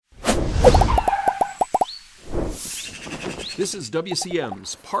This is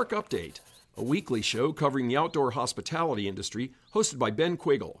WCM's Park Update, a weekly show covering the outdoor hospitality industry, hosted by Ben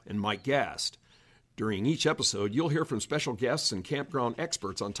Quiggle and Mike Gast. During each episode, you'll hear from special guests and campground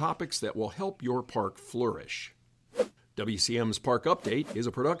experts on topics that will help your park flourish. WCM's Park Update is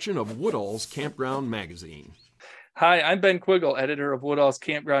a production of Woodall's Campground Magazine. Hi, I'm Ben Quiggle, editor of Woodall's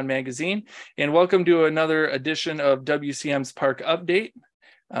Campground Magazine, and welcome to another edition of WCM's Park Update.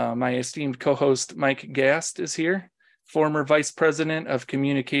 My esteemed co-host Mike Gast is here, former Vice President of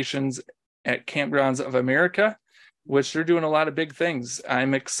Communications at Campgrounds of America, which they're doing a lot of big things.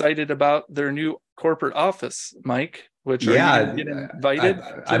 I'm excited about their new corporate office, Mike. Which are you going to get invited?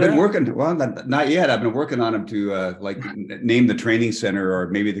 I've been working. Well, not yet. I've been working on them to name the training center or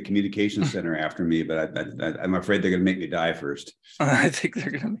maybe the communication center after me. But I'm afraid they're going to make me die first. I think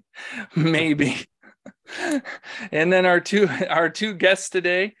they're going to maybe. And then our two guests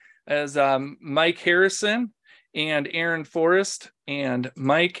today is Mike Harrison and Aaron Forrest. And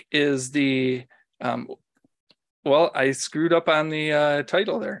Mike is the well, I screwed up on the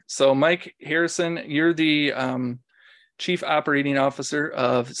title there. So Mike Harrison, you're the Chief Operating Officer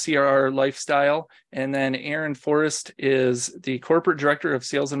of CRR Lifestyle, and then Aaron Forrest is the Corporate Director of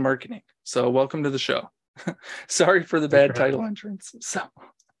Sales and Marketing. So welcome to the show. Sorry for the bad title entrance. So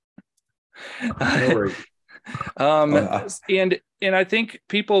No worries. And I think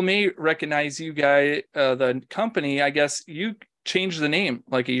people may recognize you guys, the company. I guess you changed the name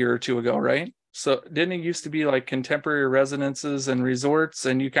like a year or two ago, right? So didn't it used to be like Contemporary Residences and Resorts,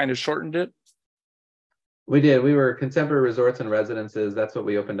 and you kind of shortened it? We did. We were Contemporary Resorts and Residences. That's what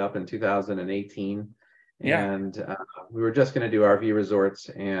we opened up in 2018. Yeah. And we were just going to do RV resorts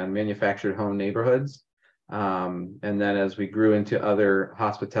and manufactured home neighborhoods. And then as we grew into other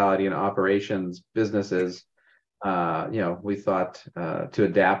hospitality and operations businesses, we thought to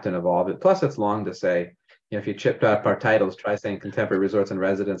adapt and evolve it. Plus, it's long to say. If you chipped up our titles, try saying Contemporary Resorts and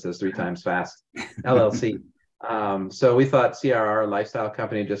Residences 3 times fast, LLC. So we thought CRR Lifestyle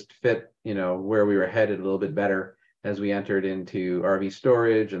Company just fit, where we were headed a little bit better as we entered into RV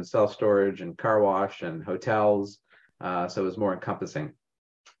storage and self-storage and car wash and hotels. So it was more encompassing.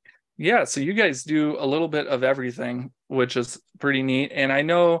 Yeah, so you guys do a little bit of everything, which is pretty neat. And I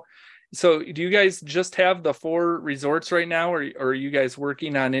know, so do you guys just have the 4 resorts right now, or are you guys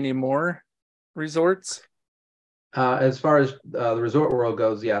working on any more resorts? As far as the resort world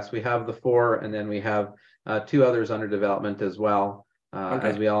goes, yes, we have the 4, and then we have 2 others under development as well. Okay.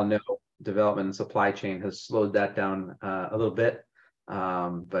 As we all know, development and supply chain has slowed that down a little bit.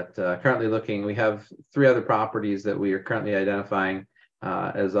 But currently looking, we have 3 other properties that we are currently identifying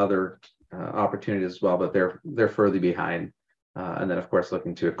as other opportunities as well, but they're further behind. And then, of course,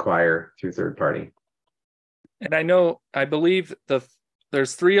 looking to acquire through third party. And I believe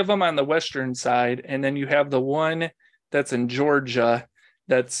there's 3 of them on the western side, and then you have the one that's in Georgia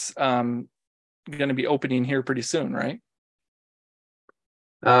that's going to be opening here pretty soon, right?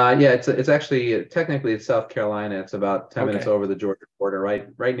 Yeah, it's actually technically it's South Carolina. It's about 10 minutes over the Georgia border,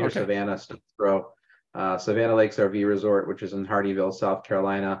 right near Savannah, Stones Throw. Savannah Lakes RV Resort, which is in Hardyville, South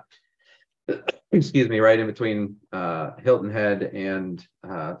Carolina. Excuse me, right in between Hilton Head and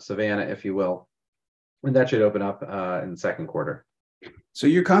Savannah, if you will. And that should open up in the second quarter. So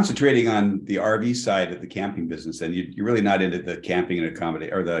you're concentrating on the RV side of the camping business, and you're really not into the camping and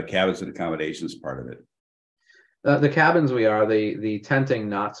the cabins and accommodations part of it. The cabins we are, the tenting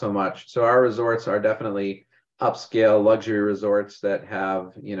not so much. So our resorts are definitely upscale luxury resorts that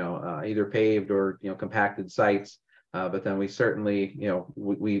have either paved or compacted sites. But then we certainly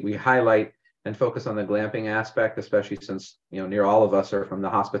we highlight and focus on the glamping aspect, especially since near all of us are from the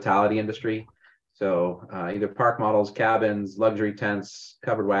hospitality industry. So either park models, cabins, luxury tents,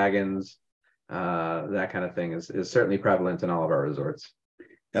 covered wagons, that kind of thing is certainly prevalent in all of our resorts.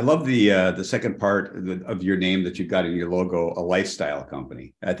 I love the second part of your name that you've got in your logo, a lifestyle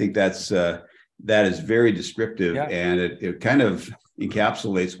company. I think that is very descriptive, yeah. And it kind of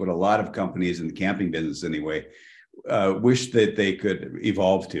encapsulates what a lot of companies in the camping business anyway wish that they could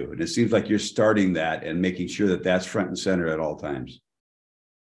evolve to. And it seems like you're starting that and making sure that that's front and center at all times.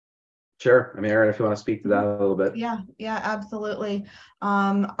 Sure. I mean, Aaron, if you want to speak to that a little bit. Yeah, absolutely.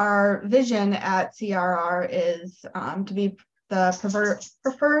 Our vision at CRR is to be the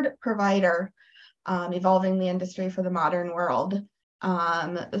preferred provider, evolving the industry for the modern world.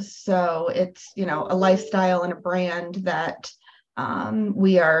 So it's, a lifestyle and a brand that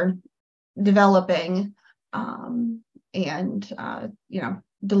we are developing and,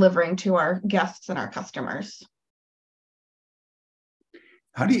 delivering to our guests and our customers.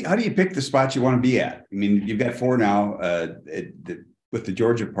 How do you pick the spots you want to be at? I mean, you've got 4 now. With the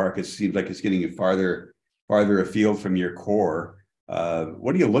Georgia park, it seems like it's getting farther farther afield from your core.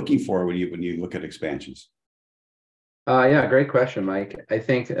 What are you looking for when you look at expansions? Yeah, great question, Mike. I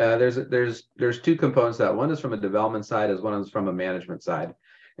think there's two components to that. One is from a development side, as one is from a management side,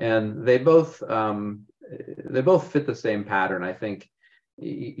 and they both fit the same pattern. I think,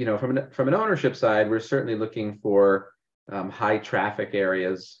 from an ownership side, we're certainly looking for high traffic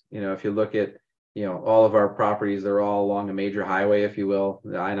areas. If you look at all of our properties, they're all along a major highway, if you will,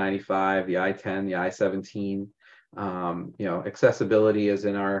 the I-95, the I-10, the I-17. Accessibility is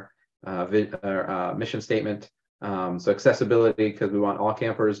in our mission statement. So accessibility, because we want all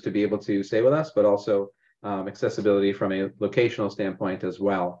campers to be able to stay with us, but also accessibility from a locational standpoint as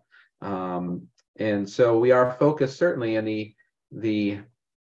well. And so we are focused certainly in the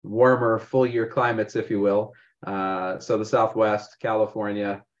warmer full year climates, if you will. So the Southwest,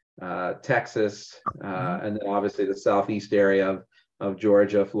 California, Texas, and then obviously the Southeast area of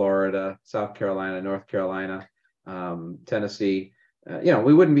Georgia, Florida, South Carolina, North Carolina, Tennessee.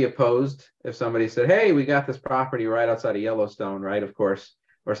 We wouldn't be opposed if somebody said, hey, we got this property right outside of Yellowstone, right, of course,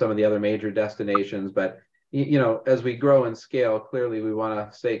 or some of the other major destinations. But, as we grow and scale, clearly we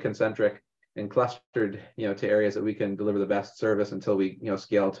want to stay concentric and clustered, to areas that we can deliver the best service until we,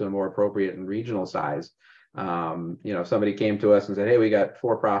 scale to a more appropriate and regional size. If somebody came to us and said, hey, we got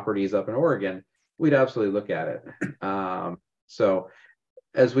 4 properties up in Oregon, we'd absolutely look at it. So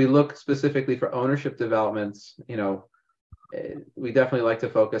as we look specifically for ownership developments, we definitely like to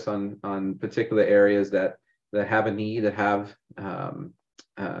focus on particular areas that have a need, that have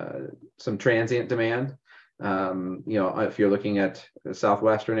some transient demand. If you're looking at the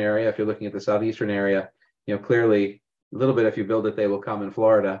southwestern area, if you're looking at the southeastern area, clearly a little bit, if you build it, they will come in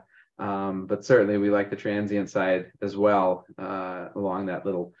Florida. But certainly we like the transient side as well, along that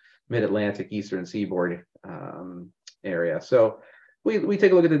little mid-Atlantic eastern seaboard area. So we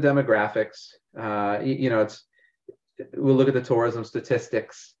take a look at the demographics. We'll look at the tourism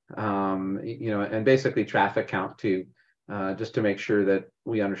statistics, and basically traffic count too, just to make sure that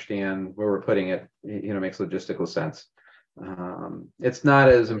we understand where we're putting it, makes logistical sense. It's not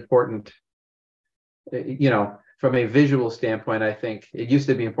as important, from a visual standpoint. I think it used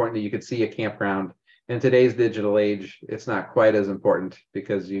to be important that you could see a campground. In today's digital age, it's not quite as important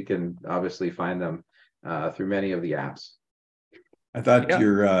because you can obviously find them through many of the apps. I thought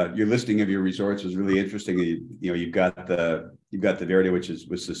your listing of your resorts was really interesting. You've got the Verde, which is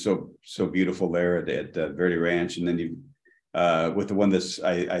so beautiful there at Verde Ranch, and then you with the one that's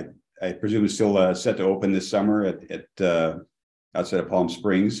I presume is still set to open this summer at outside of Palm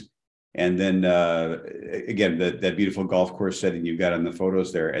Springs, and then again that beautiful golf course setting you've got on the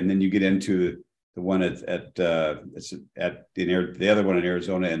photos there, and then you get into the one at the other one in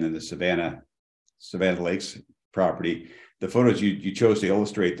Arizona, and then the Savannah Lakes property. The photos you chose to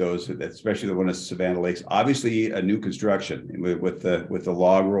illustrate those, especially the one at Savannah Lakes, obviously a new construction with the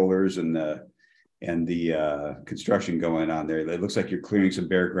log rollers and the construction going on there. It looks like you're clearing some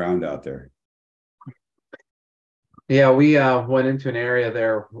bare ground out there. Yeah, we went into an area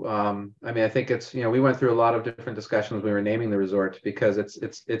there. I think it's, we went through a lot of different discussions when we were naming the resort, because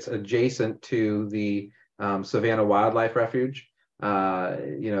it's adjacent to the Savannah Wildlife Refuge.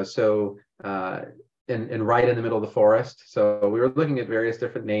 And right in the middle of the forest. So we were looking at various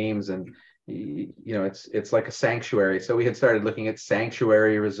different names, and it's like a sanctuary. So we had started looking at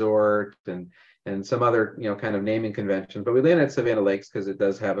sanctuary resort and some other kind of naming conventions. But we landed at Savannah Lakes because it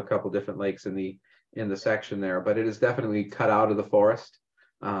does have a couple different lakes in the section there. But it is definitely cut out of the forest,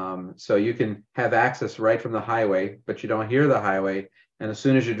 so you can have access right from the highway, but you don't hear the highway. And as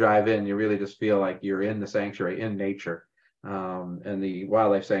soon as you drive in, you really just feel like you're in the sanctuary, in nature. And the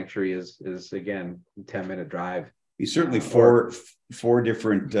wildlife sanctuary is again 10-minute drive. Certainly four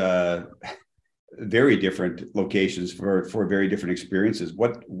different very different locations for very different experiences.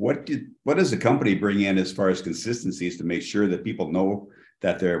 What does the company bring in as far as consistencies to make sure that people know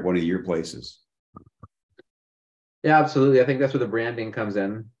that they're at one of your places? Yeah, absolutely. I think that's where the branding comes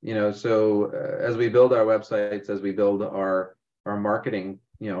in. So as we build our websites, as we build our marketing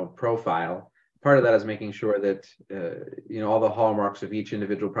profile, part of that is making sure that all the hallmarks of each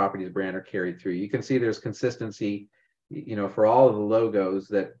individual property's brand are carried through. You can see there's consistency, for all of the logos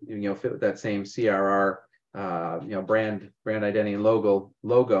that fit with that same CRR, brand identity and logo,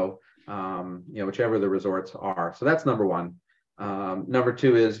 whichever the resorts are. So that's number one. Number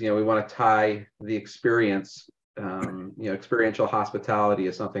two is we want to tie the experience. Experiential hospitality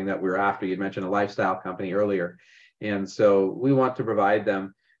is something that we're after. You mentioned a lifestyle company earlier, and so we want to provide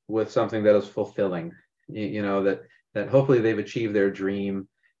them with something that is fulfilling, that hopefully they've achieved their dream.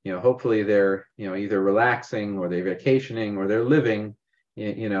 Hopefully they're, either relaxing or they're vacationing or they're living,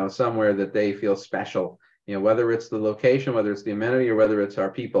 somewhere that they feel special. whether it's the location, whether it's the amenity, or whether it's our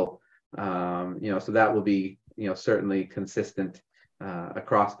people. So that will be, certainly consistent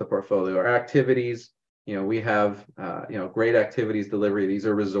across the portfolio. Our activities, we have, great activities delivery. These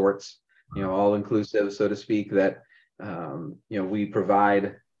are resorts, all inclusive, so to speak, that, we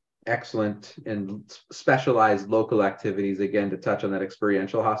provide excellent and specialized local activities, again, to touch on that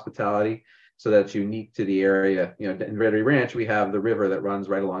experiential hospitality. So that's unique to the area. In Red Ranch, we have the river that runs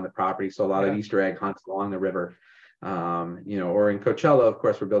right along the property. So a lot of Easter egg hunts along the river. Or in Coachella, of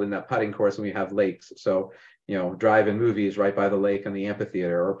course, we're building that putting course and we have lakes. So, drive-in movies right by the lake and the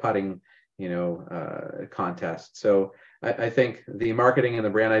amphitheater, or putting, contest. So I think the marketing and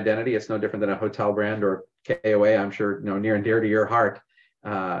the brand identity, it's no different than a hotel brand or KOA, I'm sure, near and dear to your heart.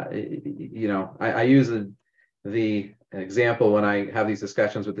 I use the example when I have these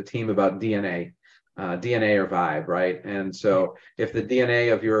discussions with the team about DNA or vibe, right? And so if the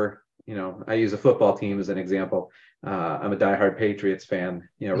DNA of your, I use a football team as an example. I'm a diehard Patriots fan,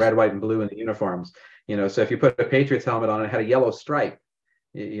 red, white, and blue in the uniforms, so if you put a Patriots helmet on and it had a yellow stripe,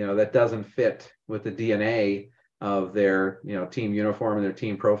 that doesn't fit with the DNA of their, team uniform and their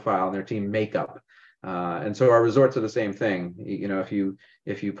team profile and their team makeup. And so our resorts are the same thing.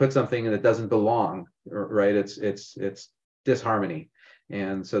 If you put something that doesn't belong, right, it's disharmony.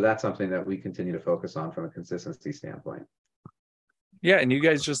 And so that's something that we continue to focus on from a consistency standpoint. Yeah, and you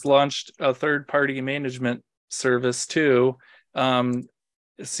guys just launched a third-party management service too,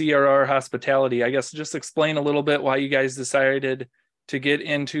 CRR Hospitality. I guess just explain a little bit why you guys decided to get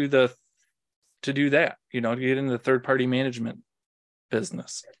into to do that, to get into the third-party management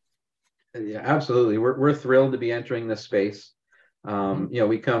business. Yeah, absolutely. We're thrilled to be entering this space.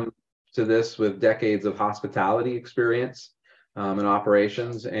 We come to this with decades of hospitality experience and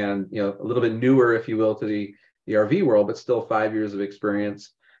operations, and a little bit newer, if you will, to the RV world, but still 5 years of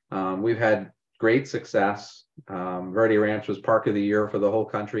experience. We've had great success. Verde Ranch was Park of the Year for the whole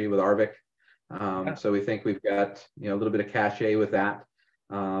country with Arvik. So we think we've got a little bit of cachet with that,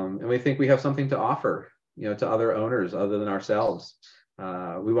 and we think we have something to offer to other owners other than ourselves.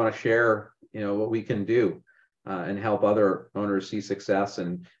 We want to share what we can do and help other owners see success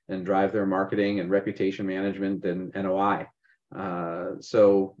and drive their marketing and reputation management and NOI.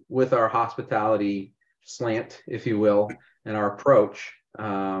 So with our hospitality slant, if you will, and our approach,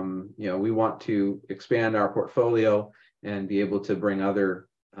 we want to expand our portfolio and be able to bring other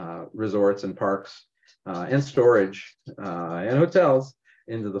resorts and parks and storage and hotels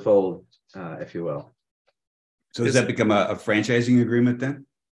into the fold, if you will. So does that become a franchising agreement then?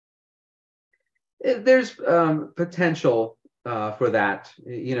 There's potential for that.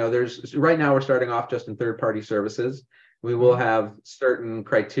 There's right now we're starting off just in third-party services. We will have certain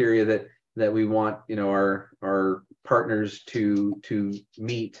criteria that we want our partners to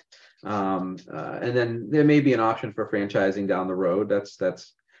meet, and then there may be an option for franchising down the road.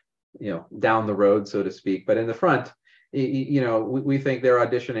 That's down the road, so to speak. But in the front, we think they're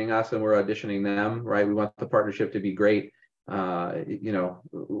auditioning us and we're auditioning them, right? We want the partnership to be great. We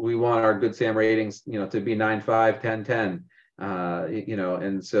want our Good Sam ratings, to be 9.5, 10, 10.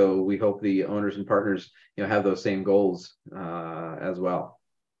 And so we hope the owners and partners, have those same goals as well.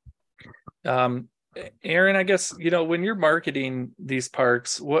 Aaron, I guess, when you're marketing these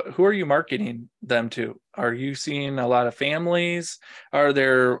parks, who are you marketing them to? Are you seeing a lot of families? Are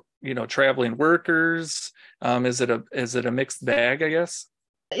there, traveling workers? Is it a mixed bag, I guess?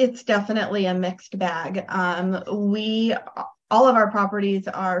 It's definitely a mixed bag. All of our properties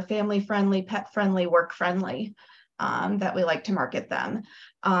are family friendly, pet friendly, work friendly, that we like to market them.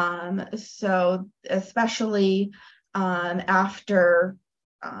 So especially after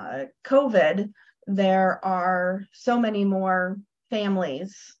COVID, there are so many more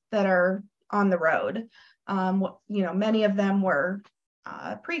families that are on the road. Many of them were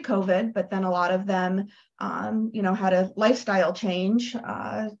pre-COVID, but then a lot of them, had a lifestyle change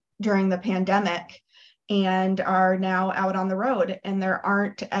during the pandemic and are now out on the road. And there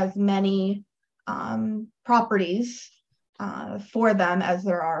aren't as many properties for them as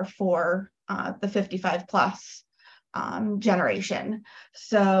there are for the 55 plus generation.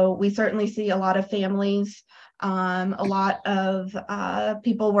 So we certainly see a lot of families, a lot of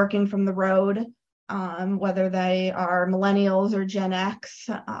people working from the road, whether they are millennials or Gen X,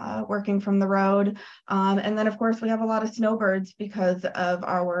 working from the road. And then, of course, we have a lot of snowbirds because of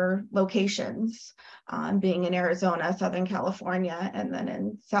our locations, being in Arizona, Southern California, and then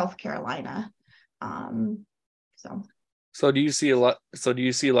in South Carolina. So do you see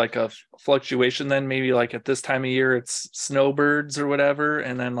like a fluctuation then, maybe like at this time of year it's snowbirds or whatever,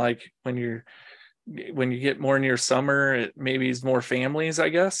 and then like when you get more near summer it maybe is more families, I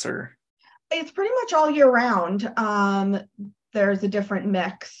guess? Or It's pretty much all year round. There's a different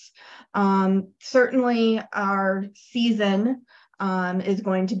mix. Certainly our season is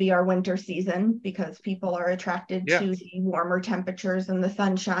going to be our winter season because people are attracted to the warmer temperatures and the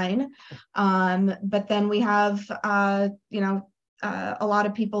sunshine. But then we have, a lot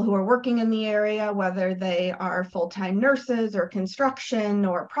of people who are working in the area, whether they are full-time nurses or construction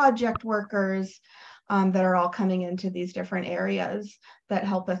or project workers, that are all coming into these different areas that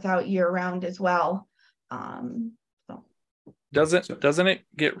help us out year round as well. Doesn't it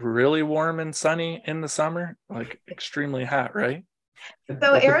get really warm and sunny in the summer? Like extremely hot, right?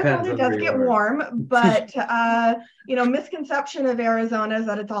 So Arizona does get warm, but misconception of Arizona is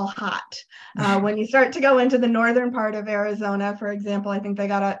that it's all hot. When you start to go into the northern part of Arizona, for example, I think they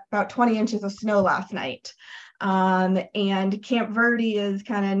got about 20 inches of snow last night. And Camp Verde is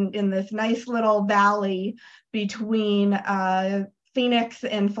kind of in this nice little valley between Phoenix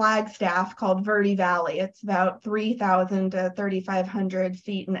and Flagstaff called Verde Valley. It's about 3,000 to 3,500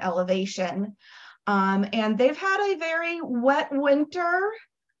 feet in elevation. And they've had a very wet winter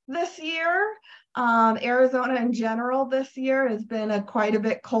this year. Arizona in general this year has been quite a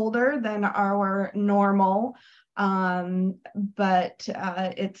bit colder than our normal, but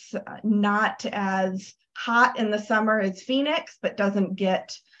it's not as hot in the summer as Phoenix, but doesn't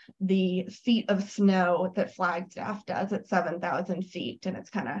get the feet of snow that Flagstaff does at 7,000 feet. And it's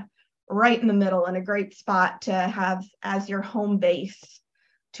kind of right in the middle and a great spot to have as your home base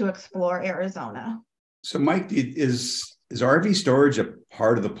to explore Arizona. So Mike, is RV storage a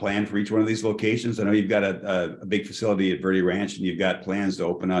part of the plan for each one of these locations? I know you've got a big facility at Verde Ranch, and you've got plans to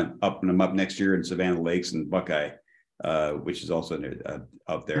open them up next year in Savannah Lakes and Buckeye, which is also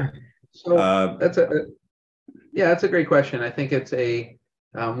up there. So that's a great question. I think it's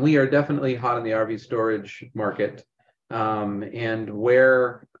we are definitely hot in the RV storage market, and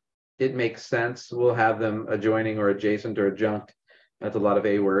where it makes sense, we'll have them adjoining or adjacent or adjunct. That's a lot of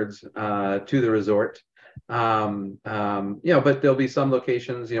A words to the resort. But there'll be some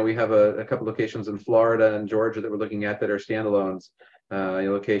locations. We have a couple locations in Florida and Georgia that we're looking at that are standalones. A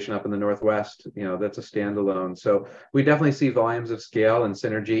location up in the Northwest, that's a standalone. So we definitely see volumes of scale and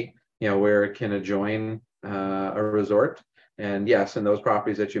synergy, where it can adjoin a resort. And yes, in those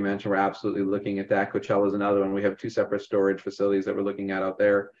properties that you mentioned, we're absolutely looking at that. Coachella is another one. We have 2 separate storage facilities that we're looking at out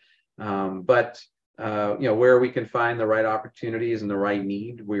there. Where we can find the right opportunities and the right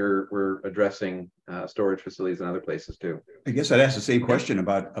need, we're addressing storage facilities in other places too. I guess I'd ask the same question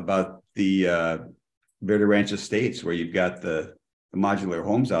about the Verde Ranch Estates, where you've got the modular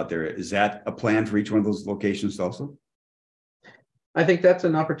homes out there. Is that a plan for each one of those locations also? I think that's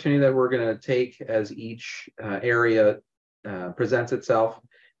an opportunity that we're going to take as each area presents itself.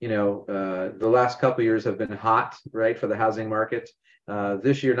 The last couple of years have been hot, right, for the housing market.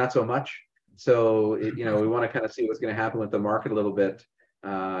 This year, not so much. So, we want to kind of see what's going to happen with the market a little bit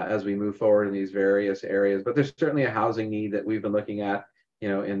as we move forward in these various areas. But there's certainly a housing need that we've been looking at,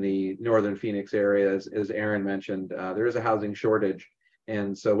 in the northern Phoenix area, as Aaron mentioned. There is a housing shortage.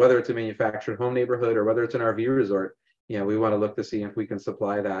 And so whether it's a manufactured home neighborhood or whether it's an RV resort, we want to look to see if we can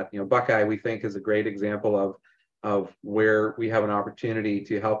supply that. Buckeye, we think, is a great example of where we have an opportunity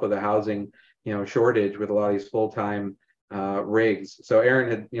to help with a housing, shortage with a lot of these full-time rigs. So Erin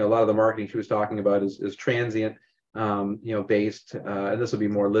had, a lot of the marketing she was talking about is transient, based, and this will be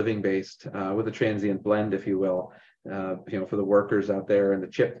more living based with a transient blend, if you will, for the workers out there, and the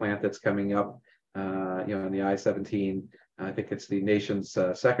chip plant that's coming up, in the I-17. I think it's the nation's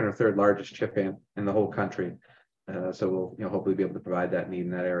second or third largest chip plant in the whole country. So we'll, hopefully be able to provide that need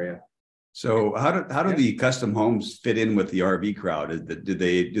in that area. So how do the custom homes fit in with the RV crowd? Do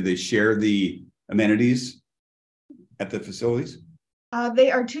they share the amenities at the facilities?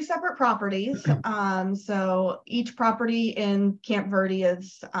 They are 2 separate properties. So each property in Camp Verde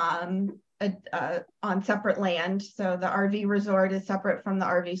is on separate land. So the RV resort is separate from the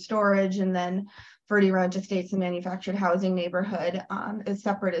RV storage, and then Verde Ranch Estates and Manufactured Housing Neighborhood is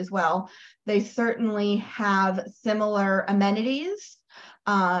separate as well. They certainly have similar amenities,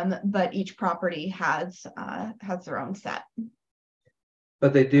 but each property has their own set.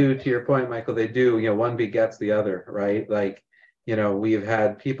 But they do, to your point, Michael, they do, one begets the other, right? Like, we've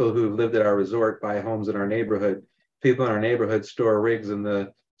had people who've lived at our resort buy homes in our neighborhood. People in our neighborhood store rigs in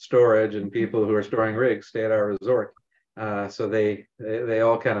the storage, and people who are storing rigs stay at our resort. So they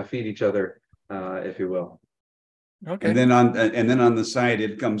all kind of feed each other, if you will. Okay. And then on the side,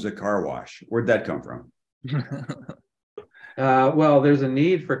 it comes a car wash. Where'd that come from? Well, there's a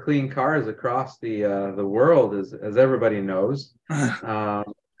need for clean cars across the world, as everybody knows.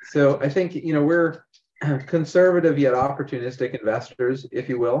 So I think, we're conservative yet opportunistic investors, if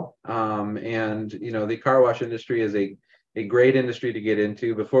you will. And the car wash industry is a great industry to get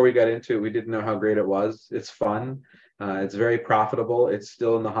into. Before we got into it, we didn't know how great it was. It's fun. It's very profitable. It's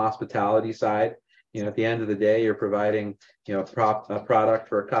still in the hospitality side. At the end of the day, you're providing, a product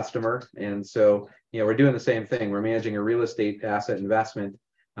for a customer. And so, we're doing the same thing. We're managing a real estate asset investment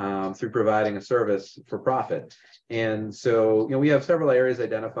through providing a service for profit. And so, we have several areas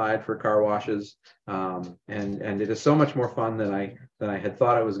identified for car washes, and it is so much more fun than I had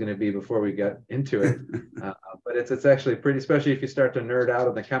thought it was going to be before we got into it. But it's actually pretty, especially if you start to nerd out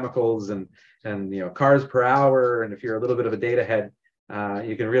on the chemicals and cars per hour, and if you're a little bit of a data head,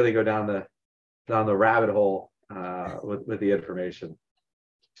 you can really go down the rabbit hole with the information.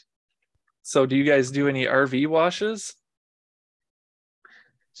 So, do you guys do any RV washes?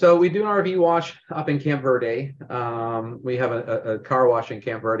 So we do an RV wash up in Camp Verde. We have a car wash in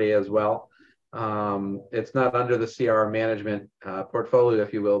Camp Verde as well. It's not under the CRR management portfolio,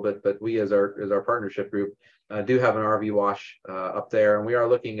 if you will, but we as our partnership group do have an RV wash up there, and we are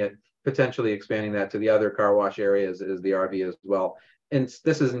looking at potentially expanding that to the other car wash areas as the RV as well. And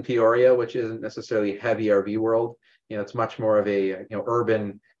this is in Peoria, which isn't necessarily heavy RV world. It's much more of a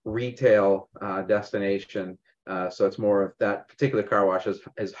urban retail destination. So it's more of that particular car wash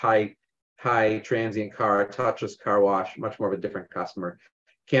is high transient car, touchless car wash, much more of a different customer.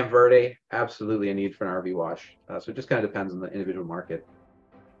 Camp Verde, absolutely a need for an RV wash. So it just kind of depends on the individual market.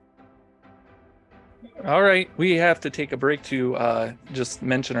 All right, we have to take a break to just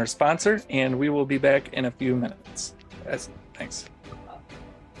mention our sponsor, and we will be back in a few minutes. Thanks.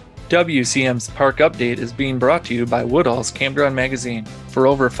 WCM's Park Update is being brought to you by Woodall's Campground Magazine. For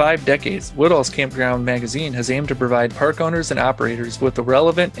over 5 decades, Woodall's Campground Magazine has aimed to provide park owners and operators with the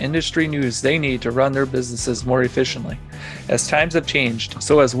relevant industry news they need to run their businesses more efficiently. As times have changed,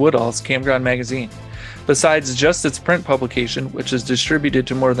 so has Woodall's Campground Magazine. Besides just its print publication, which is distributed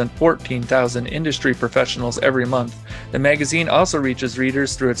to more than 14,000 industry professionals every month, the magazine also reaches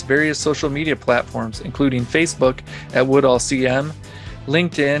readers through its various social media platforms, including Facebook at Woodall CM,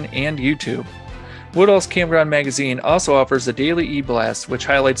 LinkedIn, and YouTube. Woodall's Campground Magazine also offers a daily e-blast which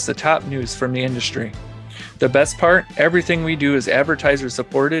highlights the top news from the industry. The best part, everything we do is advertiser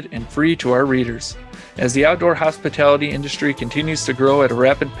supported and free to our readers. As the outdoor hospitality industry continues to grow at a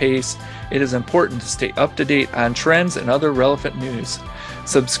rapid pace, it is important to stay up to date on trends and other relevant news.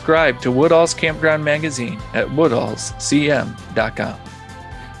 Subscribe to Woodall's Campground Magazine at woodallscm.com.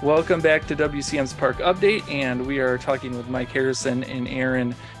 Welcome back to WCM's Park Update, and we are talking with Mike Harrison and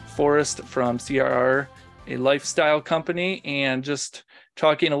Aaron Forrest from CRR, a lifestyle company, and just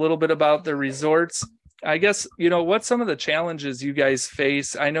talking a little bit about the resorts. I guess, what's some of the challenges you guys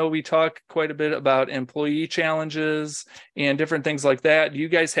face? I know we talk quite a bit about employee challenges and different things like that. Do you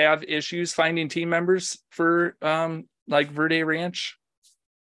guys have issues finding team members for like Verde Ranch?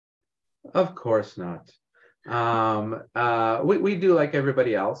 Of course not. We do like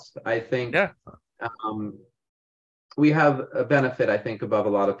everybody else. I think we have a benefit, I think, above a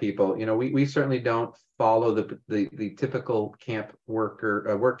lot of people. We certainly don't follow the typical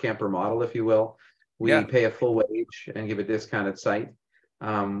work camper model, if you will. We pay a full wage and give a discounted site.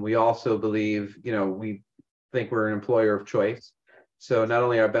 We also believe, we think we're an employer of choice. So not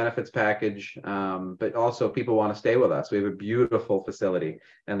only our benefits package, but also people want to stay with us. We have a beautiful facility,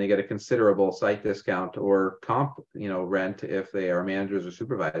 and they get a considerable site discount or comp, rent if they are managers or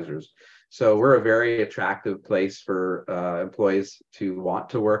supervisors. So we're a very attractive place for employees to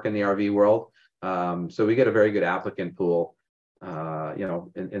want to work in the RV world. So we get a very good applicant pool,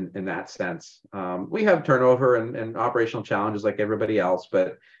 in that sense. We have turnover and operational challenges like everybody else,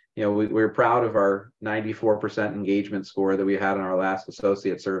 but we're proud of our 94% engagement score that we had on our last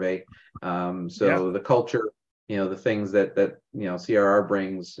associate survey. The culture, the things that CRR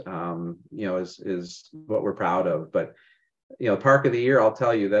brings, is what we're proud of. But Park of the Year, I'll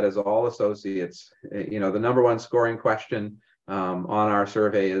tell you, that is all associates. The number one scoring question on our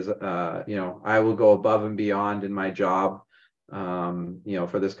survey is, I will go above and beyond in my job,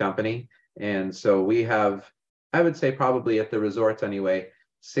 for this company. And so we have, I would say probably at the resorts anyway,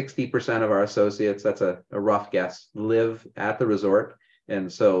 60% of our associates, that's a rough guess, live at the resort.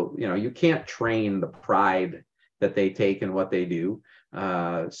 And so, you can't train the pride that they take in what they do.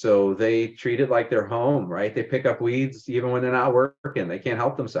 So they treat it like their home, right? They pick up weeds even when they're not working. They can't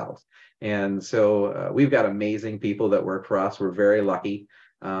help themselves. And so we've got amazing people that work for us. We're very lucky,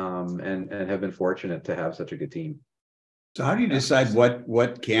 and have been fortunate to have such a good team. So how do you decide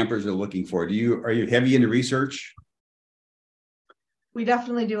what campers are looking for? Are you heavy into research? We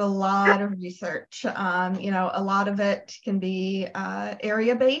definitely do a lot of research. A lot of it can be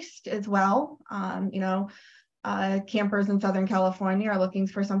area based as well. Campers in Southern California are looking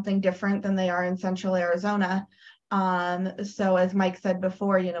for something different than they are in Central Arizona. So as Mike said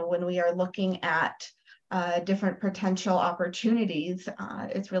before, when we are looking at different potential opportunities,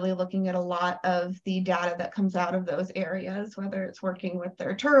 it's really looking at a lot of the data that comes out of those areas, whether it's working with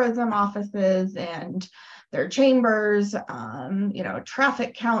their tourism offices and their chambers,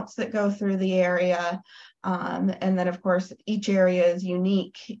 traffic counts that go through the area. And then of course, each area is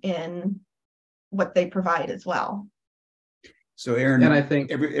unique in what they provide as well. So Aaron, and I think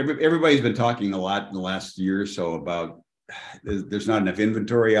everybody's been talking a lot in the last year or so about there's not enough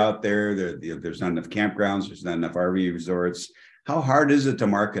inventory out there. There's not enough campgrounds. There's not enough RV resorts. How hard is it to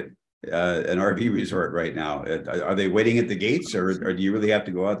market an RV resort right now? Are they waiting at the gates, or do you really have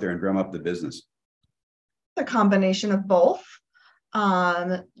to go out there and drum up the business? A combination of both.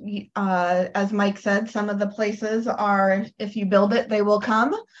 As Mike said, some of the places are, if you build it, they will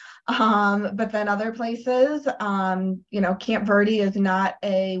come. But then other places, Camp Verde is not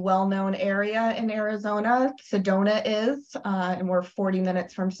a well-known area in Arizona. Sedona is, and we're 40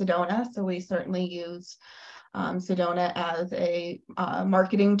 minutes from Sedona. So we certainly use Sedona as a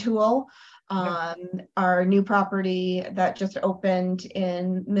marketing tool. Our new property that just opened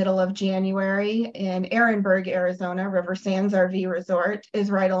in middle of January in Ehrenberg, Arizona, River Sands RV Resort,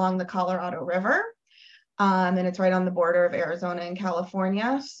 is right along the Colorado River. And it's right on the border of Arizona and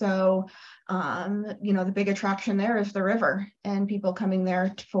California. So, the big attraction there is the river and people coming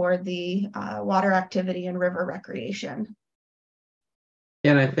there for the water activity and river recreation.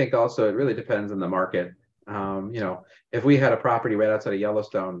 And I think also it really depends on the market. If we had a property right outside of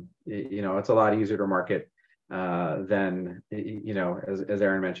Yellowstone, it's a lot easier to market than, as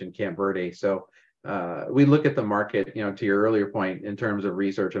Aaron mentioned, Camp Verde. So we look at the market, to your earlier point, in terms of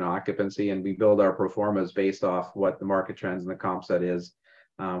research and occupancy, and we build our pro formas based off what the market trends and the comp set is.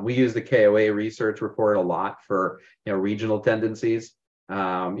 We use the KOA research report a lot for, regional tendencies.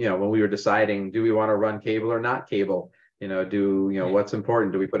 When we were deciding, do we want to run cable or not cable? What's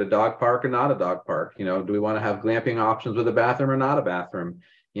important? Do we put a dog park or not a dog park? Do we want to have glamping options with a bathroom or not a bathroom?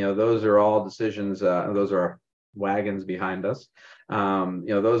 Those are all decisions. Those are wagons behind us.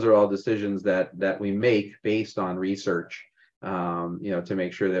 Those are all decisions that we make based on research, to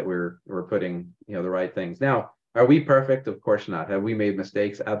make sure that we're putting, the right things. Now, are we perfect? Of course not. Have we made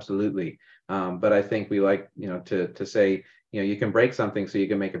mistakes? Absolutely. But I think we like, to say, you can break something so you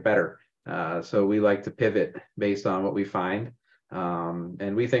can make it better. So we like to pivot based on what we find.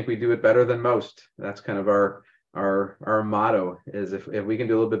 And we think we do it better than most. That's kind of our motto is if we can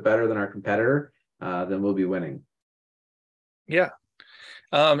do a little bit better than our competitor, then we'll be winning. Yeah.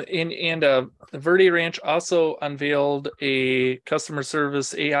 Verde Ranch also unveiled a customer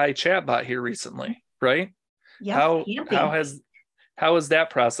service AI chatbot here recently, right? Yeah. How has that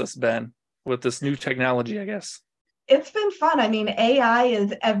process been with this new technology, I guess? It's been fun. I mean, AI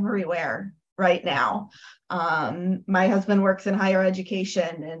is everywhere right now. My husband works in higher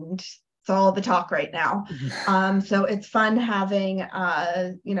education and it's all the talk right now. So it's fun having,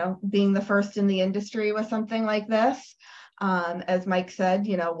 being the first in the industry with something like this. As Mike said,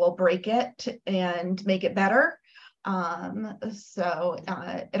 we'll break it and make it better. So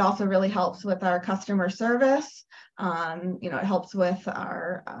it also really helps with our customer service. It helps with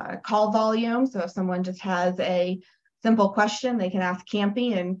our call volume. So if someone just has a simple question, they can ask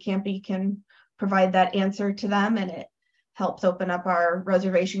Campy and Campy can provide that answer to them. And it helps open up our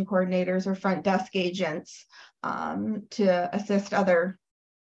reservation coordinators or front desk agents to assist other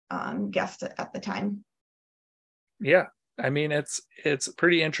guests at the time. Yeah. I mean, it's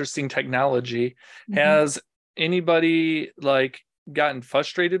pretty interesting technology. Mm-hmm. Has anybody gotten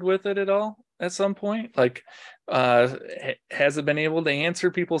frustrated with it at all at some point? Has it been able to answer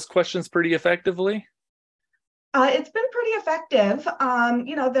people's questions pretty effectively? It's been pretty effective.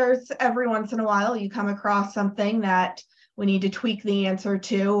 There's every once in a while you come across something that we need to tweak the answer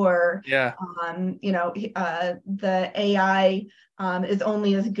to, or the AI is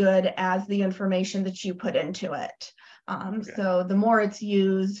only as good as the information that you put into it. So the more it's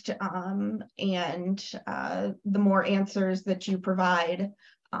used and the more answers that you provide,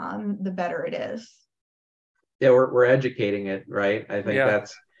 the better it is. Yeah, we're educating it, right? I think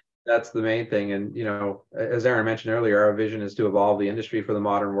that's the main thing. And, as Aaron mentioned earlier, our vision is to evolve the industry for the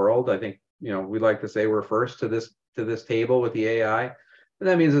modern world. I think, we'd like to say we're first to this table with the AI. And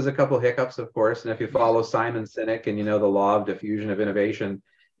that means there's a couple of hiccups, of course. And if you follow Simon Sinek and the law of diffusion of innovation,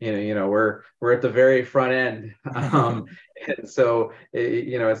 we're at the very front end. And so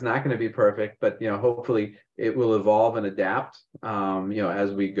it's not going to be perfect, but hopefully it will evolve and adapt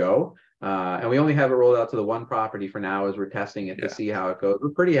as we go. And we only have it rolled out to the one property for now as we're testing it to see how it goes. We're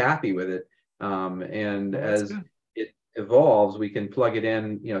pretty happy with it. And as it evolves, we can plug it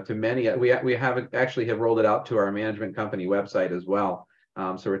in, to many. We have rolled it out to our management company website as well.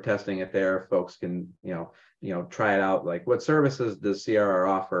 So we're testing it there. Folks can, try it out. Like, what services does CRR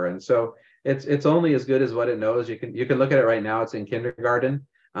offer? And so it's only as good as what it knows. You can look at it right now. It's in kindergarten.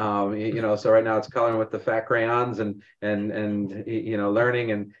 So right now it's coloring with the fat crayons and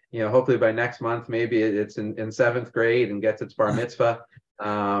learning, and hopefully by next month maybe it's in seventh grade and gets its bar mitzvah,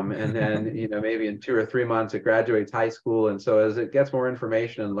 and then maybe in 2 or 3 months it graduates high school. And so as it gets more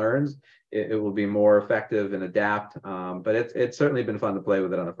information and learns, it will be more effective and adapt. But it's certainly been fun to play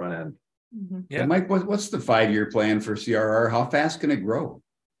with it on the front end. Mm-hmm. Yeah, Mike, what's the 5-year plan for CRR? How fast can it grow?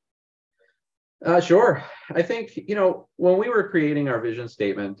 Sure. I think, when we were creating our vision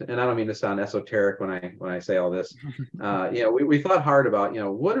statement, and I don't mean to sound esoteric when I say all this, we thought hard about,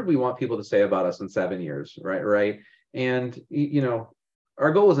 what did we want people to say about us in 7 years, right? And,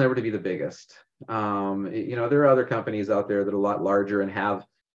 our goal was never to be the biggest. There are other companies out there that are a lot larger and have,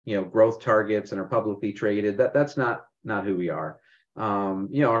 growth targets and are publicly traded. That's not who we are.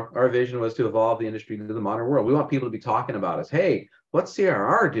 Our vision was to evolve the industry to the modern world. We want people to be talking about us. Hey, what's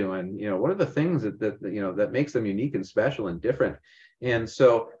CRR doing? What are the things that makes them unique and special and different? And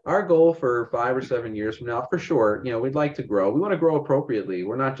so our goal for 5 or 7 years from now, for sure, we'd like to grow. We want to grow appropriately.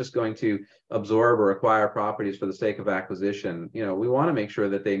 We're not just going to absorb or acquire properties for the sake of acquisition. We want to make sure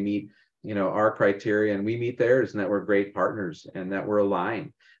that they meet, our criteria and we meet theirs, and that we're great partners and that we're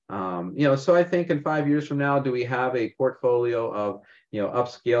aligned. So I think in 5 years from now, do we have a portfolio of,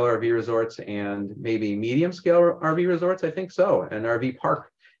 upscale RV resorts and maybe medium scale RV resorts? I think so. And RV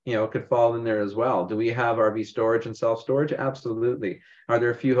park, could fall in there as well. Do we have RV storage and self-storage? Absolutely. Are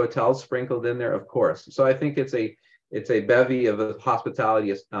there a few hotels sprinkled in there? Of course. So I think it's a bevy of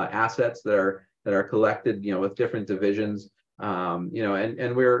hospitality assets that are collected, with different divisions.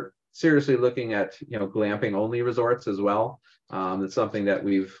 And we're seriously looking at, glamping only resorts as well. It's something that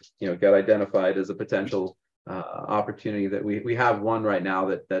we've, got identified as a potential opportunity. That we have one right now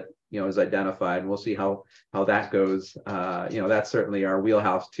that is identified, and we'll see how that goes. That's certainly our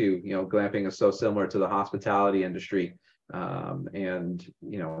wheelhouse too. Glamping is so similar to the hospitality industry, and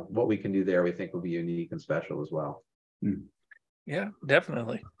what we can do there, we think will be unique and special as well. Yeah,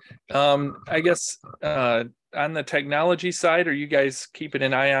 definitely. I guess on the technology side, are you guys keeping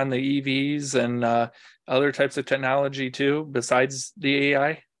an eye on the EVs and other types of technology too, besides the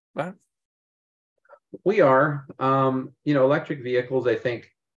AI? Huh? We are, electric vehicles. I think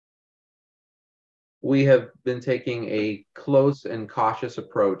we have been taking a close and cautious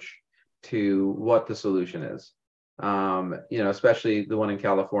approach to what the solution is. Especially the one in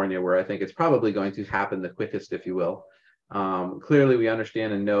California, where I think it's probably going to happen the quickest, if you will. Clearly, we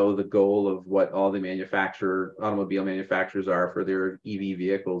understand and know the goal of what all the automobile manufacturers are for their EV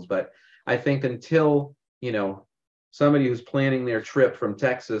vehicles. But I think until, somebody who's planning their trip from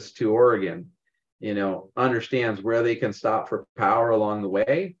Texas to Oregon, understands where they can stop for power along the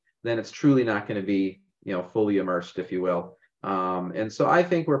way, then it's truly not going to be, fully immersed, if you will. And so I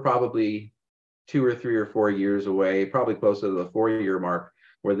think we're probably 2 or 3 or 4 years away, probably closer to the 4-year mark,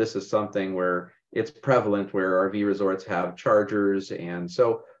 where this is something where it's prevalent, where RV resorts have chargers. And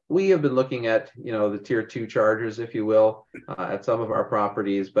so we have been looking at, the tier 2 chargers, if you will, at some of our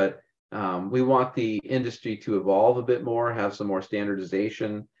properties, but we want the industry to evolve a bit more, have some more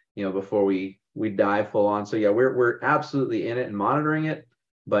standardization, before we dive full on. So yeah, we're absolutely in it and monitoring it,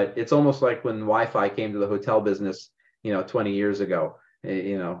 but it's almost like when Wi-Fi came to the hotel business, 20 years ago.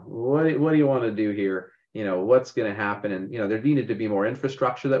 What do you want to do here? What's going to happen? And there needed to be more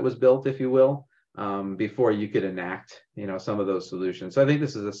infrastructure that was built, if you will, before you could enact, some of those solutions. So I think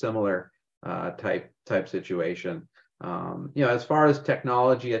this is a similar type situation. As far as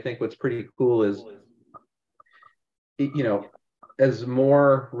technology, I think what's pretty cool is, as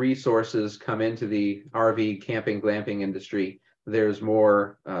more resources come into the RV camping glamping industry, there's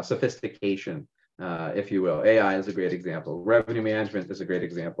more sophistication, if you will. AI is a great example. Revenue management is a great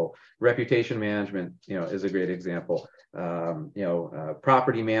example. Reputation management, is a great example.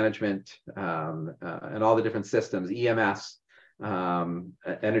 Property management, and all the different systems, EMS,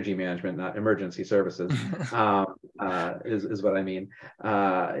 energy management, not emergency services, is what I mean.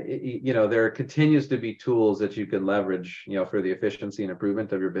 There continues to be tools that you can leverage, for the efficiency and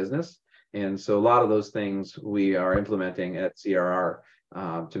improvement of your business. And so a lot of those things we are implementing at CRR.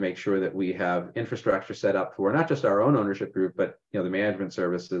 to make sure that we have infrastructure set up for not just our own ownership group, but the management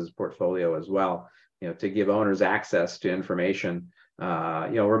services portfolio as well. To give owners access to information,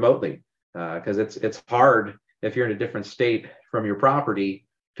 remotely, because it's hard if you're in a different state from your property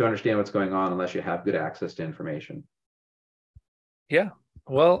to understand what's going on unless you have good access to information. Yeah,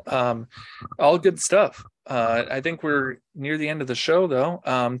 well, all good stuff. I think we're near the end of the show,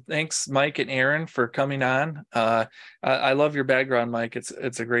 though. Thanks, Mike and Aaron, for coming on. I love your background, Mike.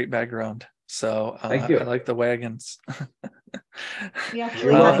 It's a great background. So thank you. I like the wagons.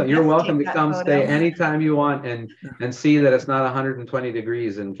 You're welcome to come stay anytime you want and see that it's not 120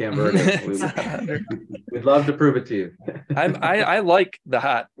 degrees in Camberta. We'd love to prove it to you. I like the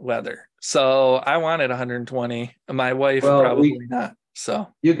hot weather, so I wanted 120. My wife probably not. So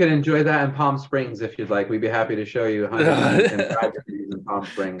you can enjoy that in Palm Springs if you'd like. We'd be happy to show you 105 degrees in Palm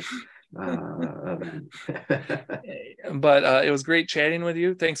Springs. But it was great chatting with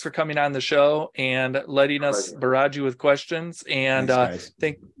you. Thanks for coming on the show and letting us barrage you with questions. And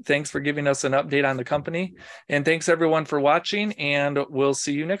thanks for giving us an update on the company. And thanks everyone for watching. And we'll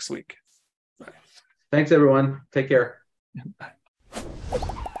see you next week. Thanks everyone. Take care.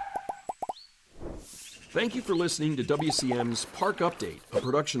 Thank you for listening to WCM's Park Update, a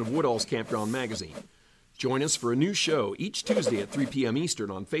production of Woodall's Campground Magazine. Join us for a new show each Tuesday at 3 p.m. Eastern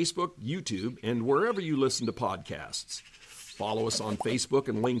on Facebook, YouTube, and wherever you listen to podcasts. Follow us on Facebook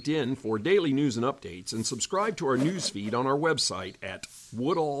and LinkedIn for daily news and updates, and subscribe to our news feed on our website at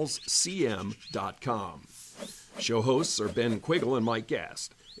woodallscm.com. Show hosts are Ben Quiggle and Mike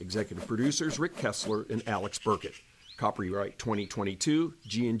Gast. Executive producers Rick Kessler and Alex Burkett. Copyright 2022,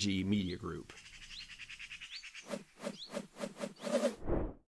 G&G Media Group.